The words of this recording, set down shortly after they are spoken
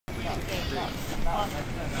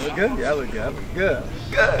Look good? Yeah, I look good. I look good.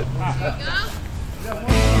 Good.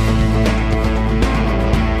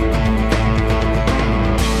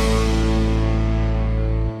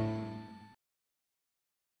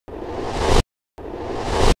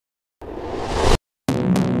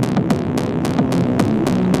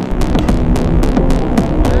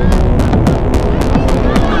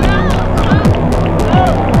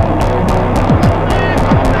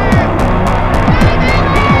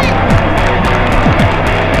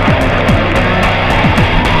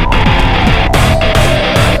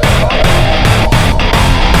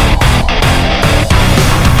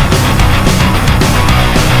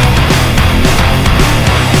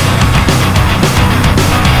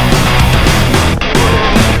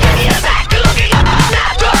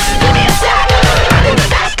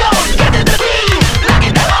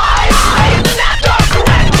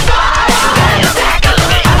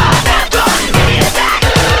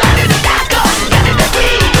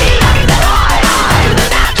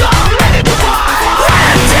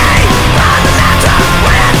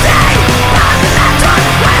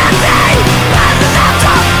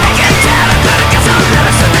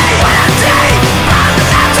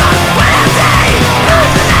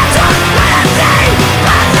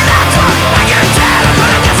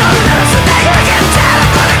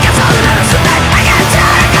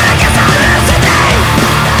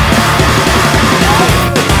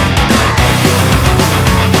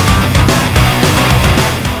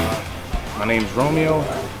 My name's Romeo,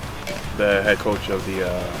 the head coach of the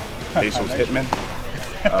Pesos Hitmen.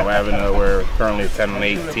 We're currently a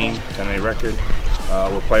 10-8 team, 10-8 record.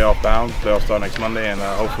 We're playoff bound. Playoffs start next Monday, and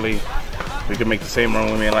hopefully we can make the same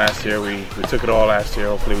run we made last year. We took it all last year.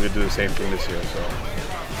 Hopefully we can do the same thing this year. So.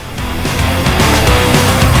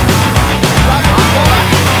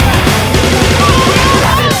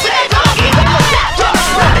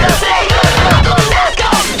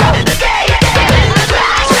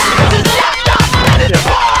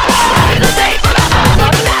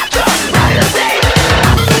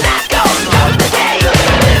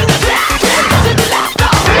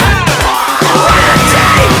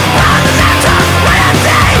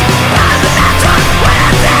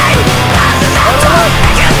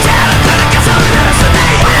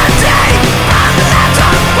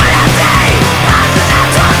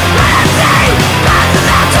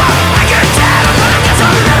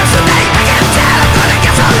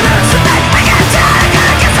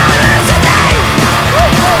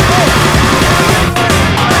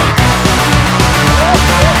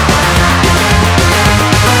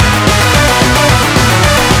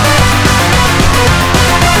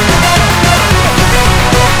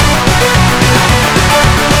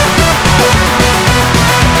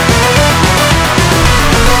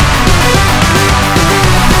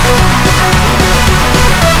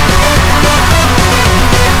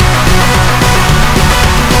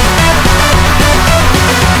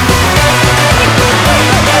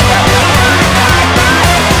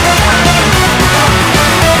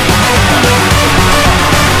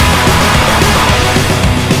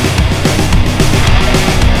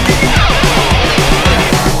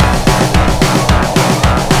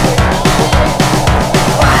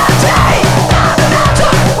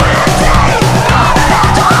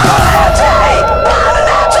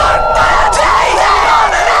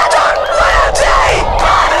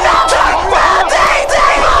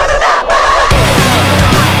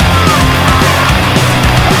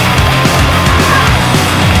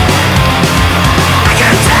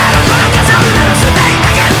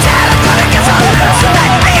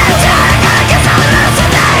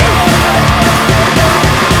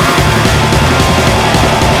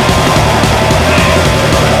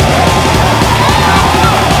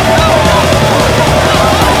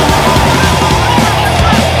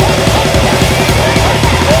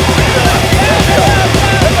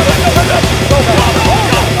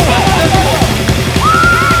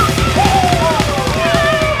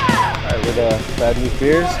 Bad News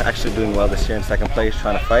Beers, actually doing well this year in second place,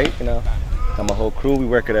 trying to fight, you know. Got my whole crew. We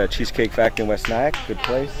work at a cheesecake factory in West Nyack, good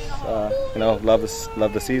place. You know, love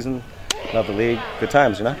the season, love the league, good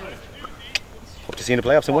times, you know. Hope to see you in the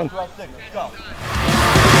playoffs and win.